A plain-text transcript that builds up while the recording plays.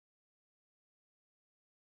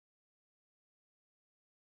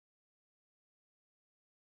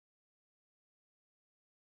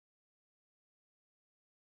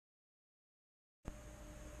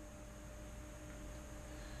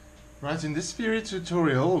Right, in this theory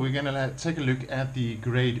tutorial, we're going to take a look at the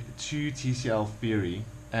grade 2 TCL theory,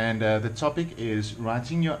 and the topic is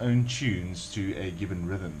writing your own tunes to a given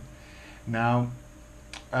rhythm. Now,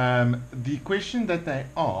 the question that they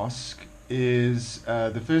ask is,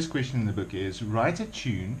 the first question in the book is, write a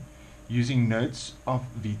tune using notes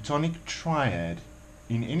of the tonic triad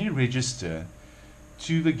in any register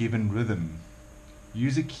to the given rhythm.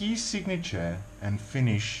 Use a key signature and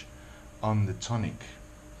finish on the tonic.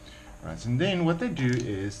 Right, and then what they do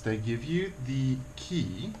is they give you the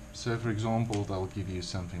key. So for example, they'll give you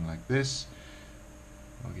something like this.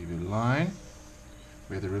 I'll give you a line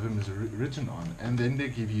where the rhythm is written on, and then they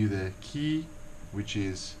give you the key, which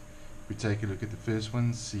is, we take a look at the first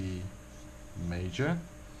one, C major,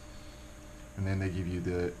 and then they give you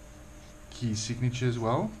the key signature as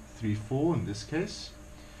well, 3/4 in this case,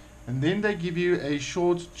 and then they give you a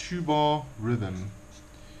short 2-bar rhythm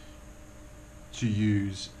to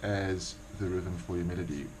use as the rhythm for your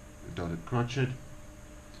melody. A dotted crotchet,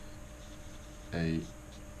 a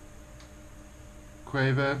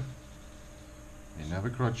quaver, another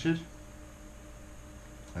crotchet,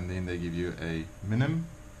 and then they give you a minim,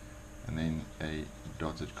 and then a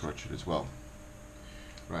dotted crotchet as well.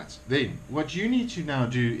 Right, then what you need to now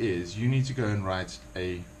do is you need to go and write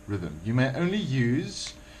a rhythm. You may only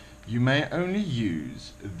use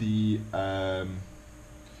the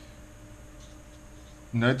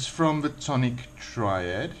notes from the tonic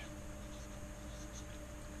triad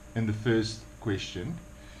in the first question,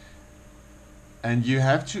 and you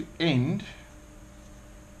have to end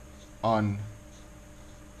on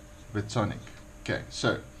the tonic. Okay,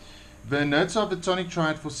 so the notes of the tonic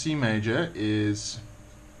triad for C major is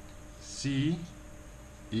C,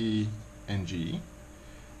 E, and G,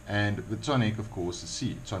 and the tonic, of course, is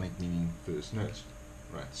C. Tonic meaning first note.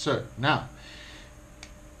 Right, so now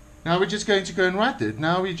we're just going to go and write it.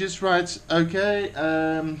 Now we just write, okay,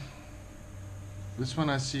 this one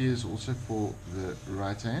I see is also for the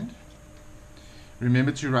right hand.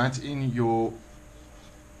 Remember to write in your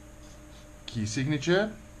key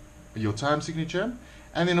signature, your time signature,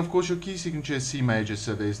 and then of course your key signature is C major,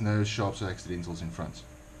 so there's no sharps or accidentals in front.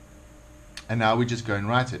 And now we just go and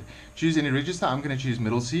write it. Choose any register. I'm going to choose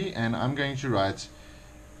middle C, and I'm going to write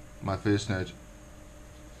my first note,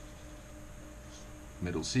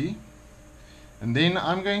 middle C, and then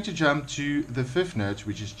I'm going to jump to the fifth note,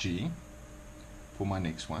 which is G, for my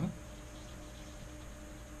next one,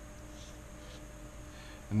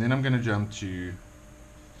 and then I'm going to jump to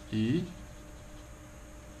E,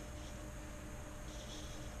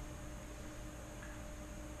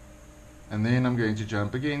 and then I'm going to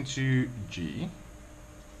jump again to G,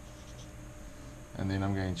 and then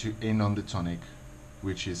I'm going to end on the tonic,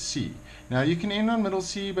 which is C. Now you can end on middle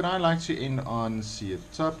C, but I like to end on C at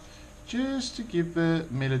the top, just to give the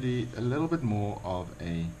melody a little bit more of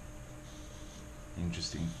a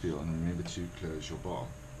interesting feel. And remember to close your bar.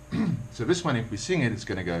 So this one, if we sing it, it's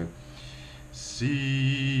going to go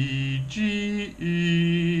C, G,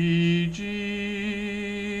 E,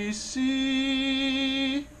 G,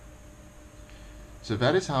 C. So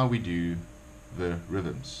that is how we do the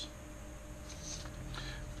rhythms.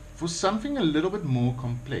 For something a little bit more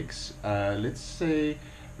complex, let's say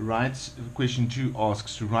question 2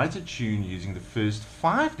 asks to write a tune using the first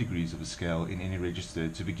 5 degrees of a scale in any register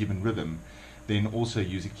to the given rhythm, then also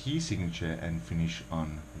use a key signature and finish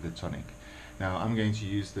on the tonic. Now I'm going to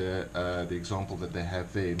use the example that they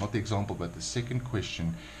have there, not the example but the second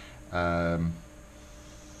question. Again,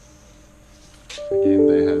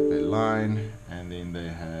 they have their line, and then they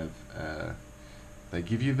have they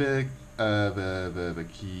give you the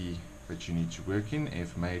key that you need to work in,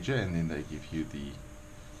 F major, and then they give you the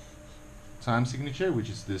time signature, which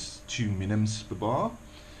is this 2 minims per bar,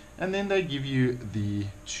 and then they give you the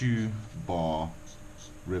 2-bar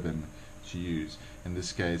rhythm to use. In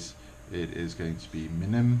this case, it is going to be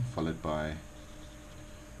minim followed by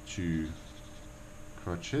 2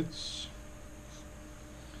 crotchets,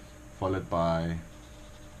 followed by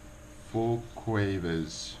 4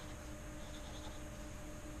 quavers,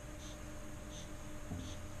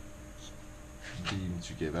 beamed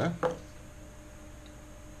together,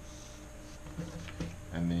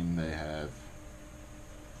 and then they have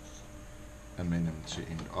a minim to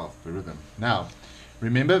end off the rhythm. Now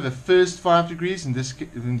remember the first 5 degrees. In this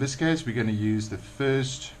case we're going to use the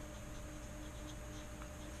first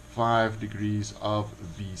 5 degrees of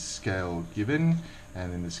the scale given,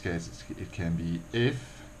 and in this case it can be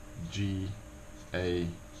F, G, A,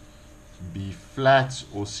 B flat,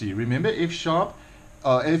 or C. Remember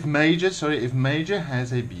F major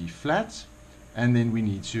has a B flat, and then we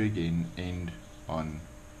need to again end on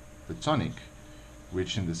the tonic,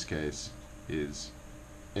 which in this case is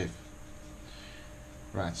F.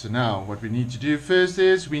 Right, so now what we need to do first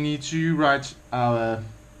is we need to write our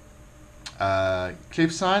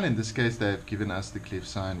clef sign. In this case they've given us the clef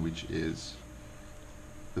sign, which is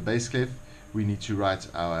the bass clef. We need to write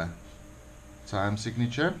our time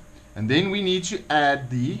signature, and then we need to add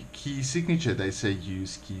the key signature. They say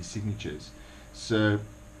use key signatures, so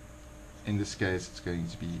in this case it's going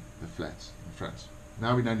to be the flats in front.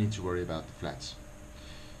 Now we don't need to worry about the flats.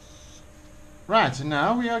 Right, and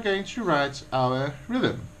now we are going to write our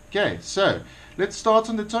rhythm. Okay, so let's start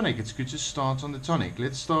on the tonic. It's good to start on the tonic.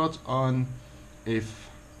 Let's start on F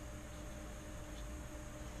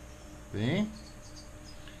there.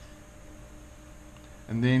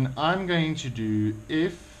 And then I'm going to do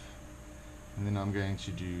F, and then I'm going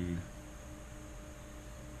to do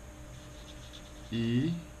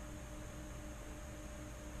E,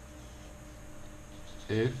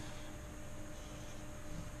 F,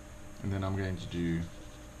 and then I'm going to do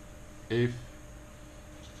F,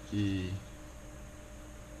 E,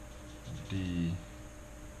 D,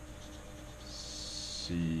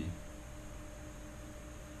 C,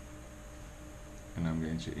 and I'm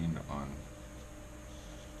going to end on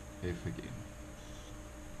F again.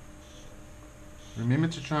 Remember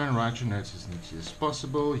to try and write your notes as neatly as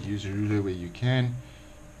possible. Use a ruler where you can.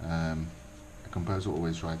 A composer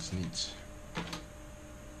always writes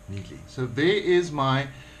neatly. So there is my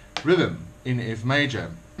rhythm in F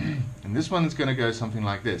major. And this one is going to go something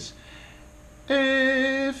like this.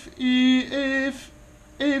 F, E, F,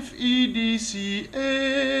 F, E, D, C,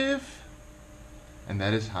 F. And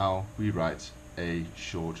that is how we write a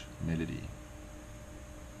short melody.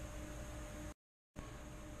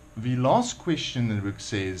 The last question in the book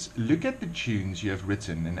says, look at the tunes you have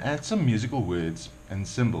written and add some musical words and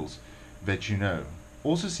symbols that you know.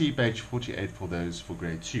 Also see page 48 for those for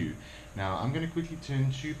grade 2. Now I'm going to quickly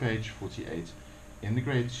turn to page 48 in the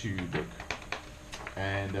grade 2 book,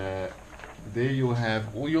 and there you'll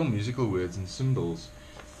have all your musical words and symbols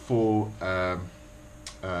for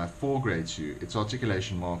grade 2. It's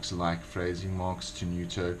articulation marks like phrasing marks,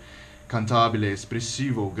 tenuto, cantabile,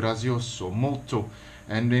 espressivo, grazioso, molto,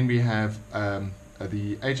 and then we have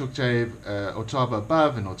the 8 octave ottava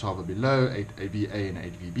above and ottava below, 8 ABA and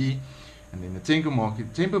 8 VB, and then the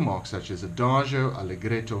tempo marks such as adagio,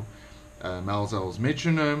 allegretto, Malzahls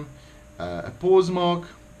metronome, a pause mark,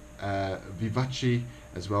 vivace,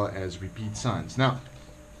 as well as repeat signs. Now,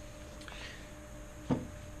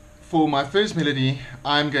 for my first melody,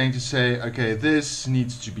 I'm going to say, okay, this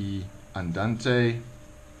needs to be andante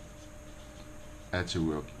at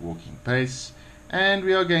a walking pace, and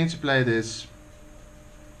we are going to play this,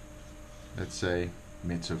 let's say,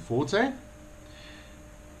 mezzo forte,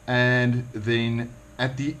 and then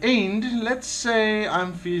at the end, let's say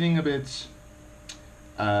I'm feeling a bit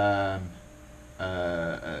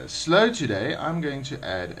slow today, I'm going to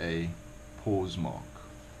add a pause mark.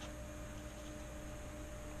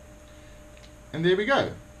 And there we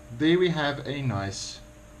go. There we have a nice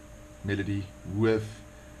melody with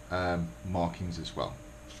markings as well.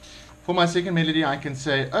 For my second melody, I can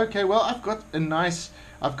say, okay, well, I've got a nice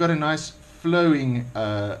flowing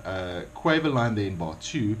quaver line there in bar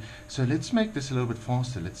 2. So let's make this a little bit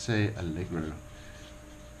faster. Let's say allegro,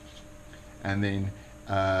 and then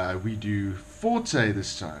we do forte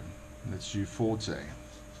this time. Let's do forte.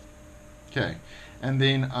 Okay, and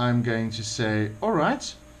then I'm going to say, all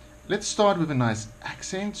right, let's start with a nice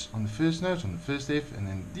accent on the first note, on the first F, and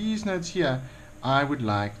then these notes here, I would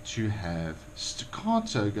like to have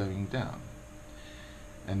staccato going down.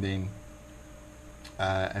 And then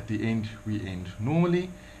at the end, we end normally,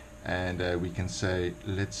 and we can say,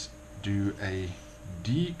 let's do a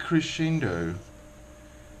decrescendo,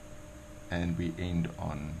 and we end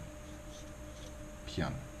on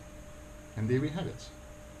piano. And there we have it.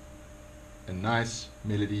 A nice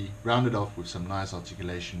melody rounded off with some nice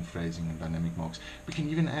articulation, phrasing, and dynamic marks. We can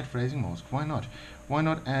even add phrasing marks. Why not? Why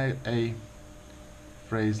not add a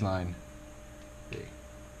phrase line there?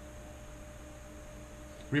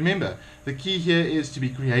 Remember, the key here is to be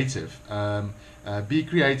creative. Be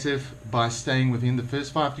creative by staying within the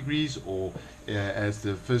first 5 degrees, or as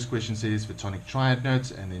the first question says, for tonic triad notes,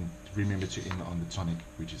 and then remember to end on the tonic,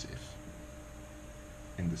 which is F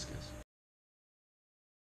in this case.